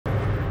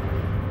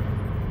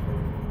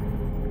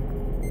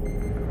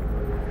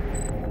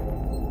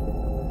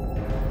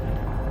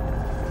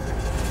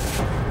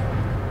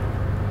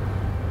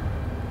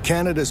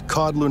Canada's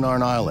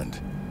Kodlunarn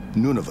Island,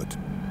 Nunavut,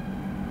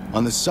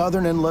 on the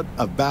southern inlet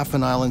of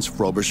Baffin Island's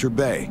Frobisher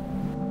Bay.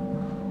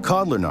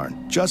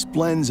 Kodlunarn just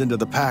blends into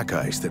the pack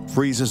ice that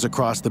freezes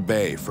across the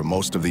bay for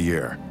most of the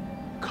year.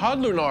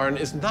 Kodlunarn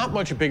is not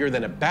much bigger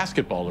than a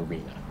basketball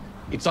arena.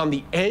 It's on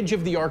the edge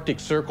of the Arctic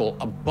Circle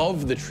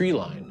above the tree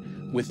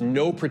line, with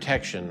no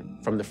protection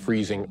from the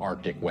freezing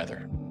Arctic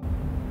weather.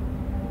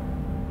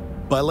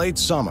 By late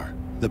summer,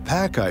 the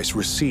pack ice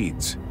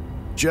recedes,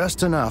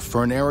 just enough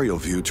for an aerial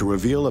view to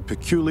reveal a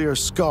peculiar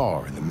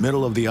scar in the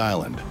middle of the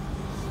island.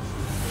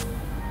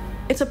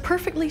 It's a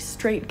perfectly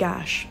straight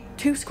gash,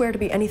 too square to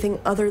be anything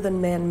other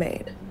than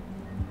man-made.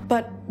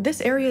 But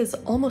this area is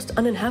almost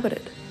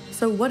uninhabited,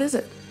 so what is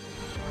it?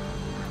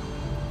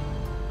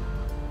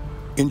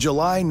 In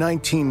July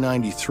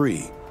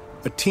 1993,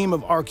 a team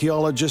of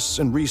archaeologists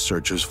and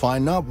researchers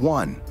find not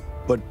one,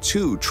 but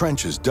two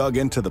trenches dug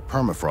into the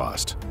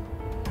permafrost.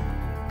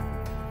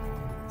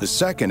 The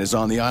second is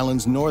on the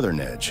island's northern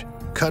edge,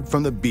 cut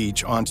from the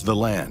beach onto the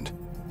land.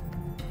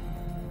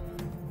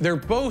 They're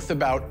both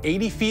about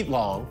 80 feet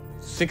long,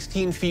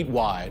 16 feet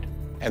wide,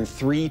 and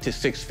 3 to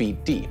 6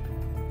 feet deep.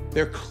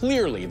 They're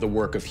clearly the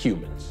work of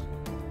humans.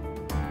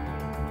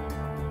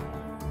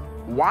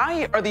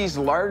 Why are these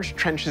large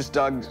trenches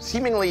dug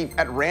seemingly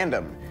at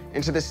random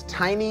into this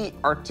tiny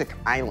Arctic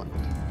island?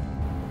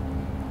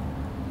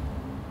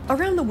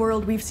 Around the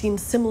world, we've seen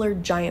similar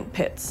giant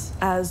pits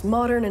as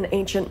modern and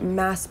ancient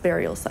mass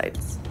burial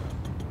sites.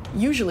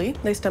 Usually,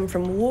 they stem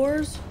from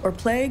wars or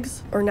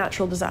plagues or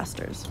natural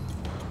disasters.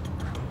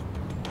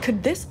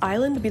 Could this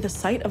island be the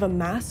site of a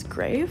mass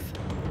grave?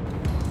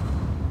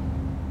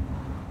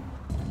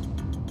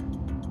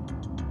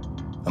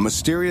 A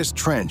mysterious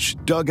trench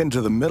dug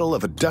into the middle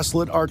of a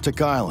desolate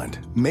Arctic island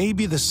may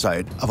be the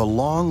site of a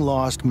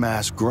long-lost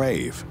mass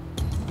grave.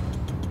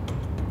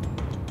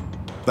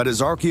 But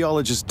as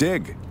archaeologists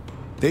dig,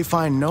 they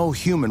find no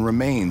human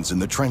remains in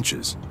the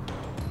trenches.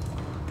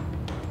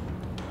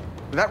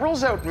 That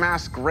rules out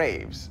mass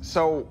graves,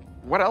 so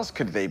what else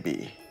could they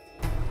be?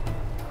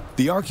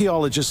 The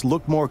archaeologists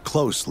look more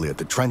closely at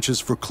the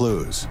trenches for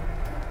clues.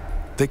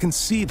 They can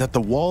see that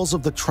the walls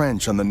of the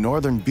trench on the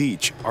northern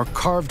beach are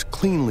carved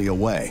cleanly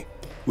away,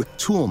 with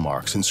tool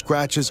marks and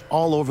scratches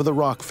all over the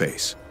rock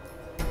face.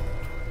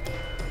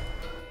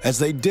 As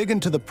they dig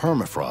into the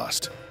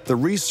permafrost, the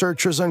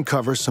researchers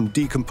uncover some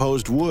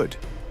decomposed wood,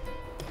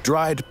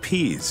 dried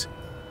peas,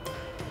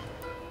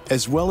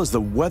 as well as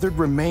the weathered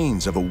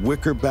remains of a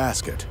wicker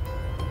basket.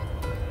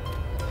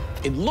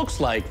 It looks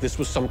like this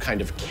was some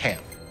kind of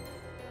camp.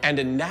 And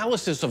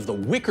analysis of the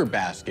wicker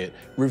basket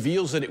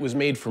reveals that it was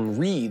made from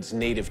reeds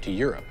native to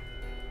Europe.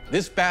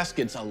 This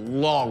basket's a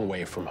long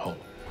way from home.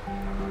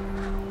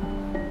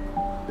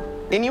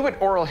 Inuit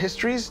oral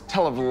histories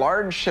tell of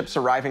large ships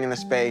arriving in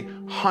this bay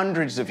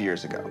hundreds of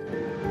years ago.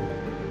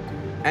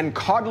 And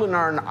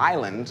Kodlunarn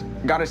Island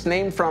got its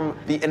name from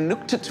the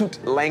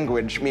Inuktitut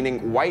language,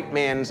 meaning white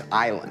man's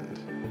island.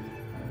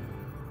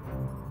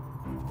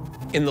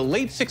 In the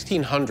late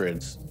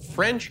 1600s,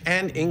 French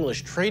and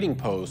English trading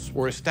posts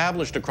were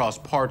established across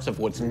parts of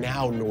what's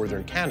now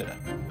northern Canada.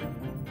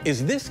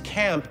 Is this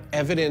camp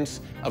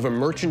evidence of a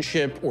merchant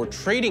ship or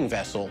trading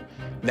vessel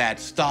that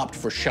stopped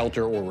for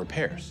shelter or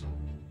repairs?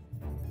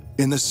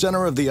 In the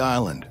center of the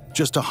island,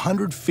 just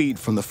 100 feet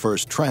from the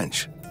first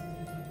trench,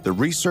 the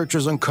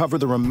researchers uncover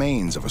the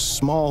remains of a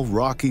small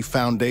rocky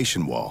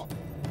foundation wall.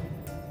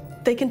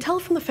 They can tell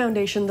from the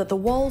foundation that the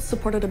walls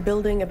supported a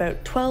building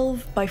about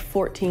 12 by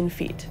 14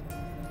 feet.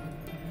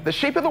 The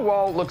shape of the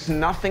wall looks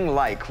nothing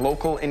like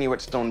local Inuit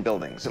stone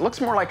buildings. It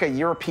looks more like a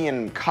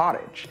European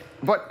cottage.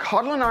 But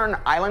Kodlunarn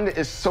Island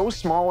is so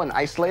small and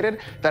isolated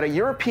that a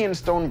European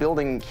stone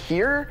building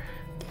here,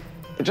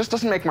 it just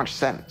doesn't make much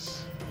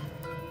sense.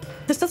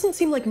 This doesn't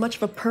seem like much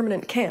of a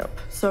permanent camp,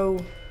 so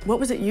what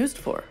was it used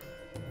for?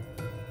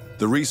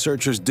 The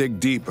researchers dig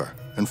deeper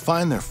and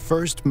find their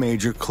first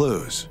major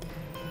clues.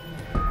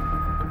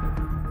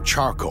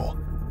 Charcoal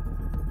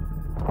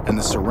and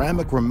the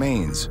ceramic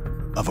remains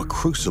of a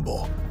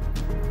crucible.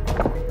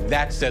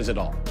 That says it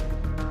all.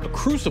 A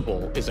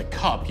crucible is a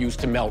cup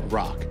used to melt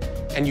rock,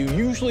 and you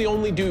usually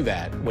only do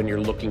that when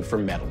you're looking for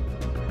metal.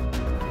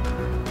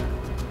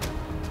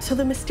 So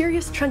the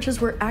mysterious trenches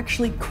were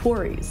actually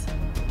quarries.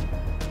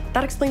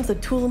 That explains the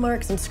tool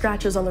marks and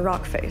scratches on the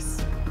rock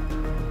face.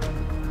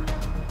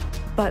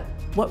 But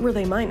what were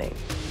they mining?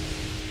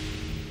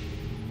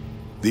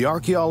 The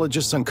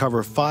archaeologists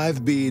uncover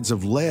 5 beads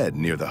of lead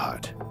near the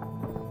hut.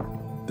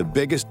 The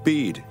biggest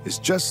bead is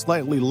just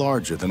slightly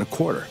larger than a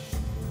quarter.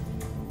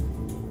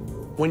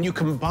 When you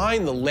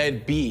combine the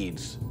lead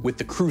beads with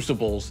the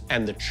crucibles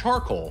and the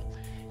charcoal,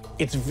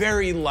 it's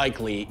very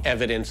likely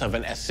evidence of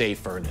an assay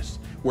furnace,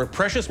 where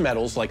precious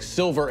metals like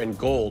silver and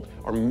gold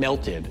are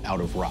melted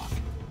out of rock.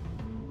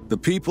 The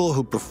people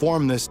who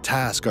perform this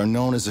task are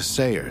known as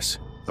assayers,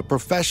 a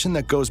profession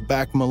that goes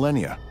back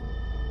millennia.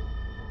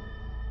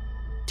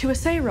 To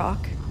assay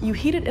rock, you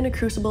heat it in a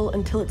crucible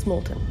until it's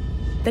molten.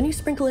 Then you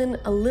sprinkle in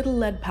a little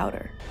lead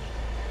powder.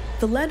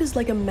 The lead is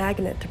like a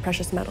magnet to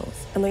precious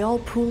metals, and they all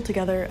pool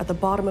together at the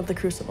bottom of the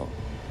crucible.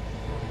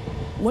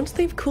 Once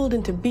they've cooled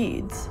into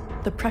beads,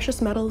 the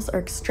precious metals are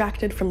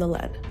extracted from the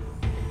lead.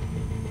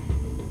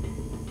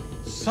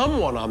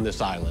 Someone on this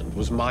island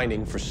was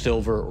mining for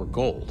silver or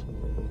gold.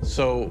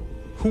 So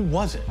who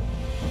was it?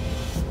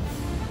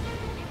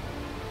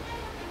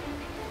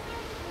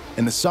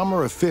 In the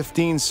summer of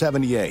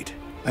 1578,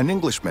 an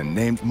Englishman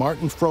named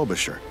Martin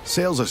Frobisher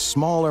sails a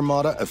small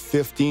armada of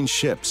 15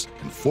 ships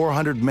and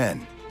 400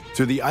 men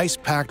through the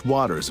ice-packed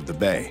waters of the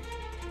bay.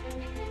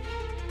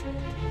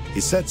 He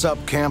sets up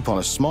camp on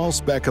a small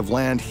speck of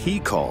land he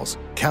calls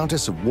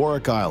Countess of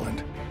Warwick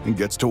Island and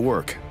gets to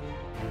work.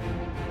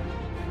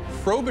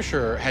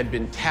 Frobisher had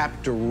been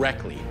tapped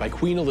directly by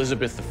Queen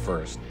Elizabeth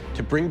I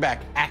to bring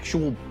back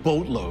actual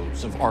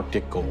boatloads of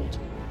Arctic gold.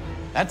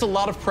 That's a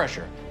lot of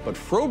pressure, but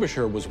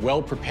Frobisher was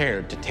well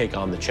prepared to take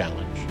on the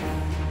challenge.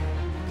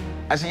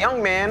 As a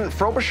young man,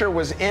 Frobisher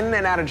was in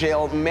and out of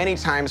jail many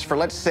times for,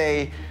 let's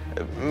say,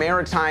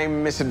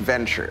 maritime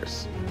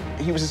misadventures.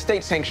 He was a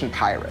state-sanctioned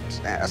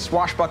pirate, a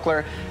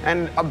swashbuckler,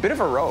 and a bit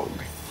of a rogue.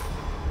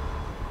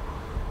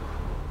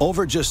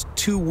 Over just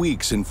 2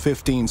 weeks in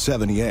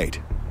 1578,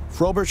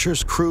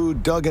 Frobisher's crew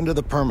dug into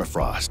the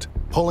permafrost,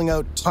 pulling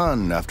out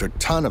ton after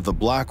ton of the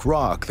black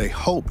rock they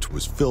hoped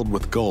was filled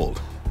with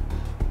gold.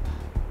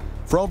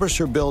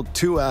 Frobisher built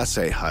 2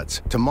 assay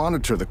huts to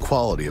monitor the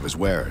quality of his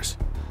wares.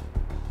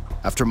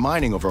 After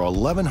mining over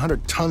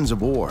 1,100 tons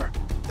of ore,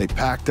 they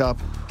packed up,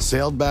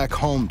 sailed back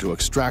home to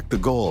extract the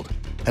gold,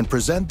 and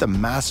present the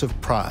massive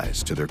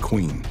prize to their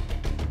queen.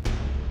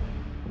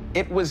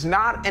 It was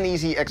not an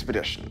easy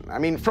expedition. I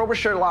mean,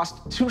 Frobisher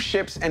lost 2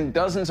 ships and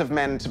dozens of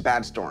men to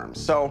bad storms,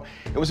 so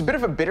it was a bit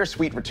of a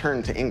bittersweet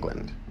return to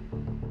England.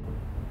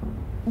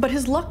 But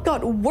his luck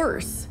got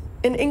worse.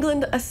 In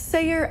England,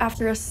 assayer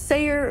after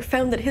assayer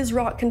found that his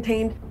rock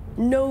contained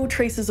no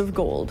traces of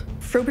gold.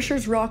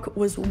 Frobisher's rock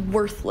was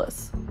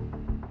worthless.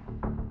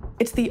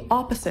 It's the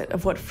opposite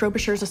of what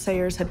Frobisher's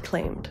assayers had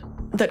claimed,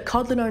 that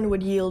Kodlunarn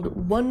would yield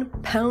 1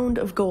 pound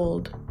of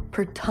gold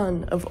per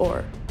ton of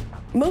ore.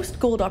 Most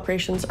gold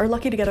operations are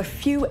lucky to get a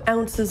few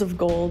ounces of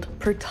gold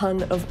per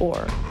ton of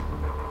ore.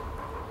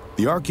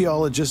 The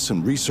archaeologists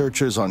and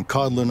researchers on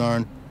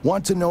Kodlunarn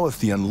want to know if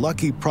the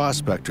unlucky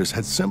prospectors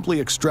had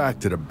simply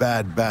extracted a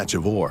bad batch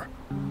of ore.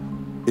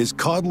 Is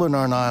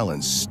Kodlunarn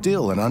Island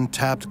still an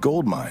untapped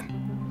gold mine?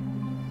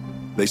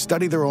 They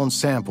study their own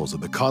samples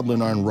of the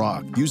Kodlunarn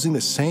rock using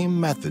the same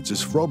methods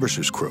as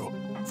Frobisher's crew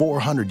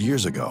 400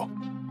 years ago.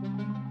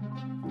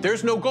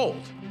 There's no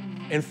gold.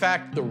 In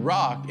fact, the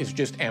rock is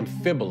just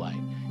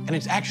amphibolite, and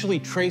it's actually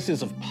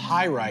traces of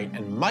pyrite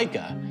and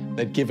mica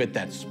that give it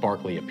that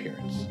sparkly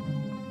appearance.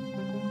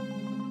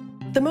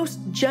 The most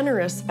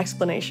generous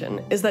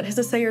explanation is that his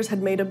assayers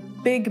had made a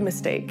big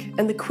mistake,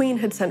 and the Queen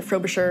had sent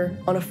Frobisher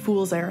on a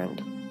fool's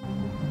errand.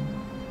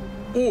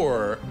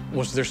 Or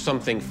was there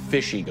something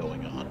fishy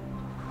going on?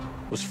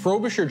 Was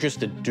Frobisher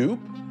just a dupe?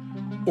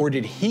 Or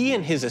did he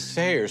and his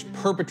assayers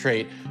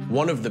perpetrate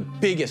one of the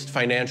biggest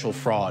financial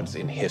frauds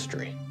in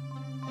history?